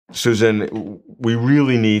Susan, we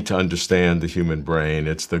really need to understand the human brain.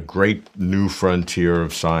 It's the great new frontier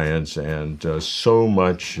of science, and so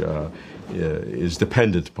much is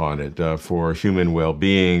dependent upon it for human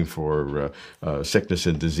well-being, for sickness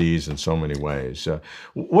and disease in so many ways.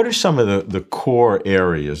 What are some of the core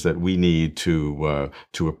areas that we need to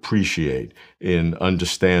appreciate in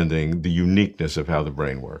understanding the uniqueness of how the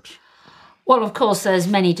brain works? Well, of course, there's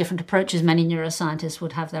many different approaches. Many neuroscientists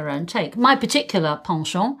would have their own take. My particular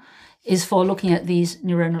penchant is for looking at these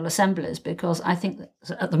neuronal assemblies, because I think that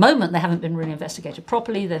at the moment they haven't been really investigated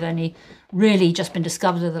properly. They've only really just been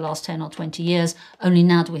discovered in the last 10 or 20 years. Only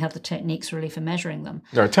now do we have the techniques really for measuring them.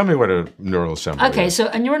 Now, tell me what a neural assembly is. Okay, so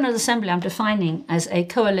a neuronal assembly I'm defining as a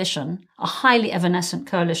coalition, a highly evanescent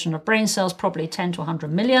coalition of brain cells, probably 10 to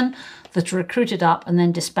 100 million, that are recruited up and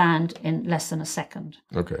then disband in less than a second.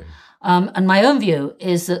 Okay. And my own view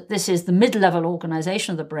is that this is the mid-level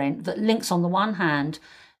organization of the brain that links, on the one hand,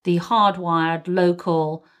 the hardwired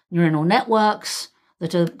local neuronal networks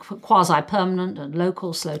that are quasi-permanent and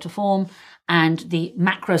local, slow to form, and the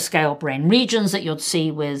macro-scale brain regions that you'd see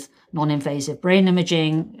with non-invasive brain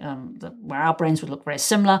imaging, where our brains would look very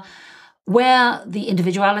similar, where the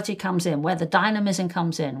individuality comes in, where the dynamism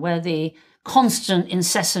comes in, where the constant,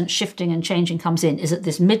 incessant shifting and changing comes in, is at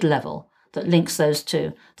this mid-level that links those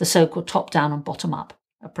two, the so-called top-down and bottom-up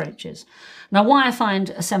approaches. Now, why I find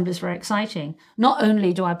assemblies very exciting, not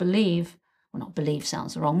only do I believe, well, not believe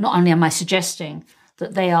sounds wrong, not only am I suggesting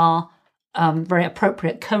that they are very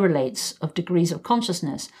appropriate correlates of degrees of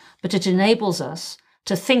consciousness, but it enables us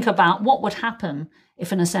to think about what would happen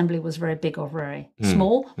if an assembly was very big or very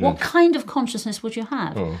small. What kind of consciousness would you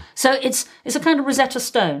have? So it's a kind of Rosetta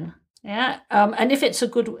Stone. Yeah, and if it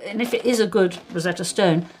is a good Rosetta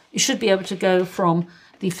Stone, you should be able to go from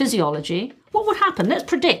the physiology. What would happen? Let's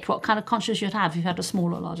predict what kind of consciousness you'd have if you had a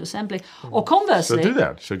small or large assembly. Or conversely... So do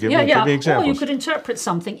that. So give me examples. Or you could interpret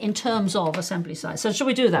something in terms of assembly size. So shall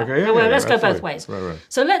we do that? Okay, Let's go both ways. Right.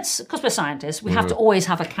 So because we're scientists, we have to always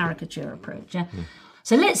have a caricature approach. Yeah.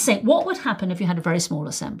 So let's think, what would happen if you had a very small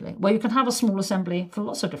assembly? Well, you can have a small assembly for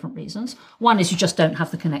lots of different reasons. One is you just don't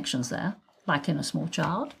have the connections there, like in a small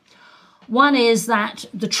child. One is that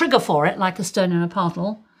the trigger for it, like a stone in a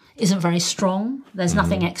puddle, isn't very strong. There's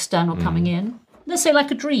nothing external coming in. Let's say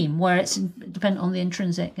like a dream, where it's dependent on the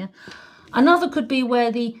intrinsic. Yeah? Another could be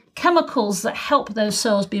where the chemicals that help those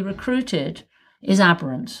cells be recruited is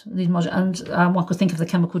aberrant. And one could think of the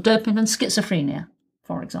chemical dopamine and schizophrenia,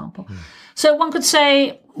 for example. So one could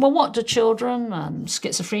say, well, what do children,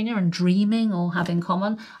 schizophrenia and dreaming all have in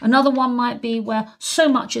common? Another one might be where so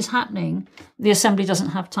much is happening, the assembly doesn't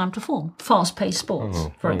have time to form. Fast-paced sports,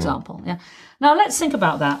 for example. Yeah. Now, let's think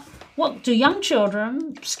about that. What do young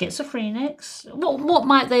children, schizophrenics, what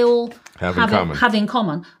might they all have in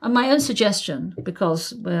common? And my own suggestion,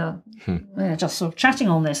 because we're just sort of chatting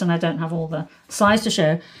on this and I don't have all the slides to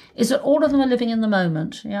show, is that all of them are living in the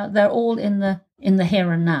moment. Yeah, they're all in the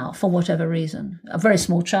here and now for whatever reason. A very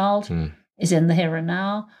small child is in the here and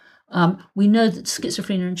now. We know that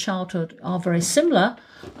schizophrenia in childhood are very similar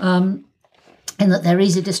in that they're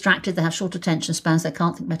easily distracted, they have short attention spans, they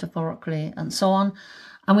can't think metaphorically, and so on.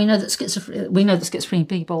 And we know that schizophrenic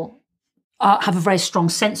people have a very strong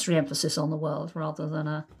sensory emphasis on the world rather than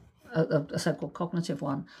a so-called cognitive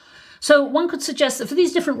one. So one could suggest that for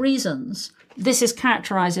these different reasons, this is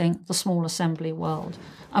characterizing the small assembly world.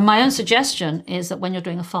 And my own suggestion is that when you're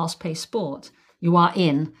doing a fast-paced sport, you are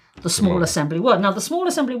in the small assembly world. Now, the small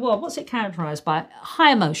assembly world, what's it characterized by?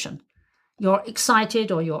 High emotion. You're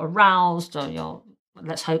excited or you're aroused or you're,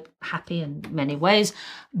 let's hope, happy in many ways,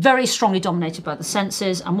 very strongly dominated by the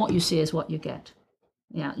senses, and what you see is what you get.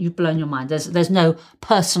 Yeah, you've blown your mind. There's no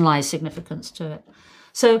personalized significance to it.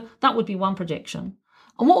 So that would be one prediction.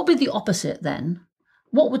 And what would be the opposite then?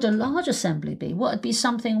 What would a large assembly be? What would be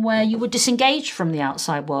something where you were disengaged from the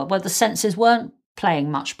outside world, where the senses weren't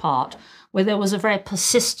playing much part, where there was a very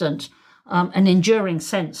persistent and enduring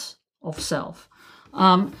sense of self,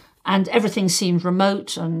 and everything seemed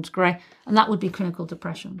remote and grey, and that would be clinical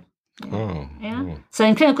depression. Yeah. So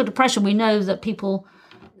in clinical depression, we know that people,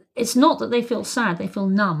 it's not that they feel sad, they feel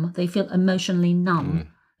numb, they feel emotionally numb.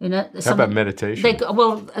 You know, how about meditation?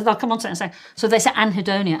 They'll come on to it and say, so they say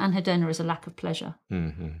anhedonia. Anhedonia is a lack of pleasure,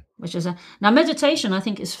 which is now meditation, I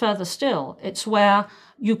think, is further still. It's where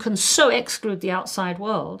you can so exclude the outside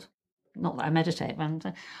world, not that I meditate,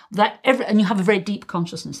 but and you have a very deep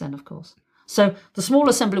consciousness then, of course. So the small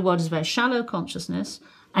assembly world is very shallow consciousness,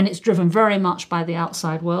 and it's driven very much by the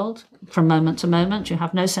outside world from moment to moment. You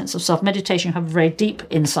have no sense of self. Meditation, you have very deep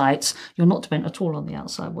insights. You're not dependent at all on the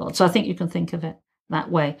outside world. So I think you can think of it that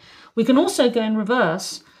way. We can also go in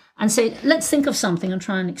reverse and say, let's think of something and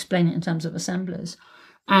try and explain it in terms of assemblies.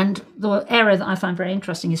 And the area that I find very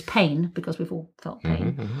interesting is pain, because we've all felt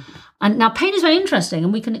pain. And now pain is very interesting,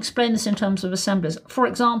 and we can explain this in terms of assemblies. For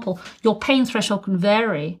example, your pain threshold can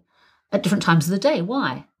vary at different times of the day.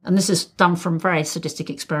 Why? And this is done from very sadistic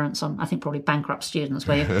experiments on, I think, probably bankrupt students,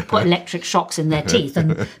 where you put electric shocks in their teeth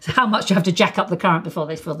and how much you have to jack up the current before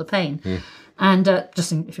they feel the pain. And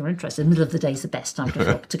just if you're interested, the middle of the day is the best time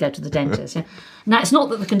to go to the dentist. Yeah? Now, it's not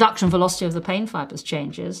that the conduction velocity of the pain fibers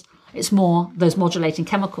changes. It's more those modulating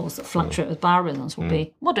chemicals that fluctuate with biorhythms will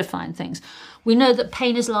be modifying things. We know that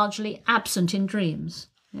pain is largely absent in dreams.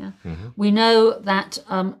 Yeah? We know that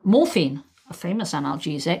morphine, a famous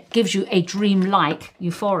analgesic, gives you a dream-like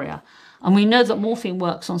euphoria. And we know that morphine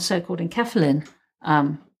works on so-called enkephalin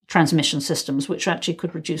transmission systems, which actually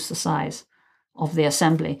could reduce the size of the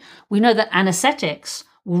assembly. We know that anesthetics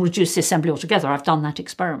will reduce the assembly altogether. I've done that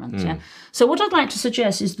experiment. Yeah. So what I'd like to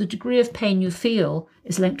suggest is the degree of pain you feel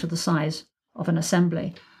is linked to the size of an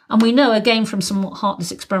assembly. And we know, again, from some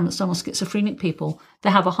heartless experiments done on schizophrenic people, they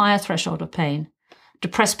have a higher threshold of pain.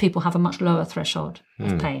 Depressed people have a much lower threshold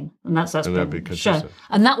of pain. And that's been shown.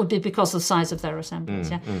 And that would be because of the size of their assemblies.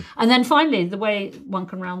 And then finally, the way one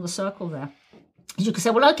can round the circle there is you could say,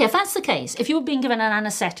 well, okay, if that's the case, if you were being given an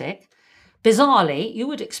anaesthetic, bizarrely, you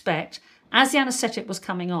would expect, as the anaesthetic was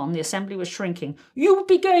coming on, the assembly was shrinking, you would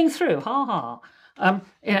be going through,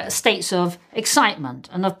 states of excitement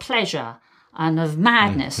and of pleasure and of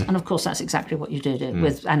madness. And of course, that's exactly what you did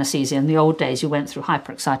with anaesthesia. In the old days, you went through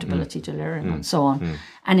hyperexcitability, delirium, and so on.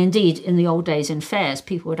 And indeed, in the old days in fairs,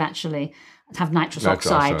 people would actually have nitrous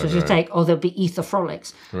oxide to take, or there'd be ether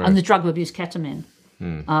frolics. And the drug would use ketamine,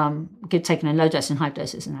 get taken in low dose and high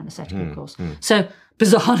doses in anaesthetic, of course. So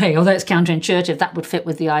bizarrely, although it's counterintuitive, that would fit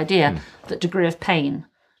with the idea that degree of pain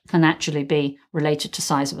can actually be related to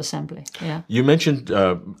size of assembly. Yeah. You mentioned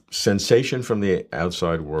sensation from the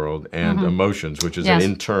outside world and emotions, which is an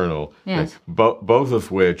internal, both of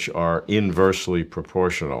which are inversely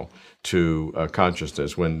proportional to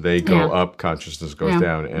consciousness. When they go up, consciousness goes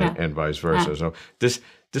down, and vice versa. So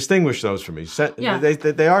distinguish those for me.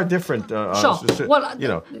 They are different. Sure.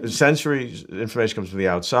 Well, sensory information comes from the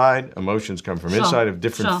outside. Emotions come from inside, of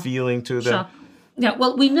different feeling to them. Yeah.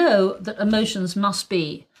 Well, we know that emotions must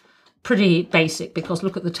be pretty basic, because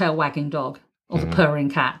look at the tail wagging dog, or the purring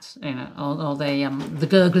cat, or the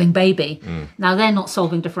gurgling baby. Now, they're not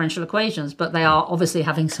solving differential equations, but they are obviously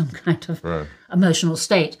having some kind of emotional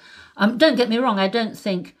state. Don't get me wrong, I don't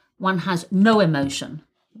think one has no emotion.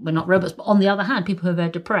 We're not robots, but on the other hand, people who are very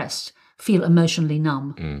depressed feel emotionally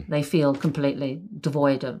numb. They feel completely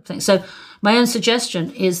devoid of things. So my own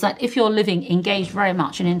suggestion is that if you're living engaged very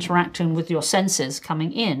much in interacting with your senses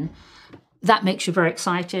coming in, that makes you very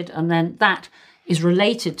excited, and then that is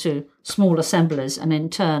related to small assemblies, and in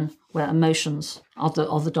turn where emotions are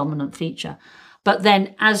the dominant feature. But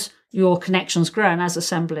then as your connections grow and as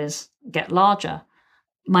assemblies get larger,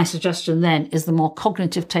 my suggestion then is the more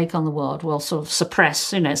cognitive take on the world will sort of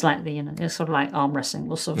suppress, it's like it's sort of like arm wrestling,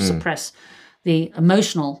 will sort of suppress the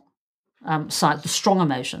emotional side, the strong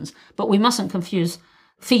emotions. But we mustn't confuse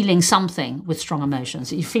feeling something with strong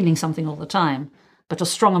emotions. You're feeling something all the time, but a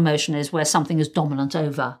strong emotion is where something is dominant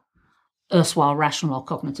over erstwhile rational or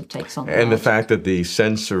cognitive takes on the world. And the fact that the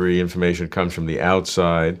sensory information comes from the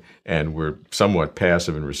outside and we're somewhat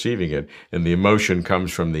passive in receiving it, and the emotion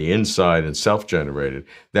comes from the inside and self-generated,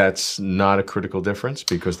 that's not a critical difference,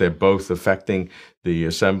 because they're both affecting the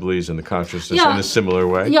assemblies and the consciousness in a similar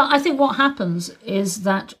way? Yeah, I think what happens is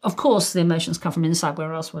that, of course, the emotions come from inside.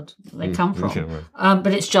 Where else would they come from?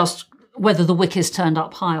 But it's just whether the wick is turned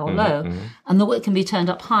up high or low. And the wick can be turned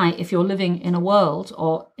up high if you're living in a world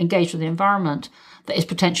or engaged with the environment that is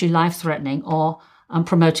potentially life-threatening, or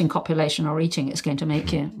promoting copulation or eating. It's going to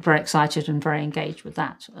make you very excited and very engaged with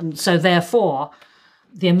that. And so therefore,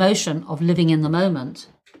 the emotion of living in the moment,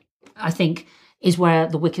 I think, is where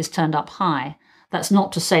the wick is turned up high. That's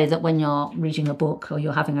not to say that when you're reading a book or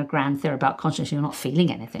you're having a grand theory about consciousness, you're not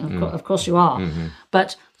feeling anything. Of course you are.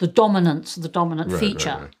 But the dominant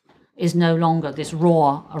feature is no longer this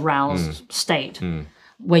raw, aroused state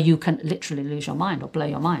where you can literally lose your mind or blow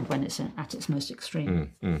your mind when it's at its most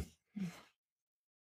extreme.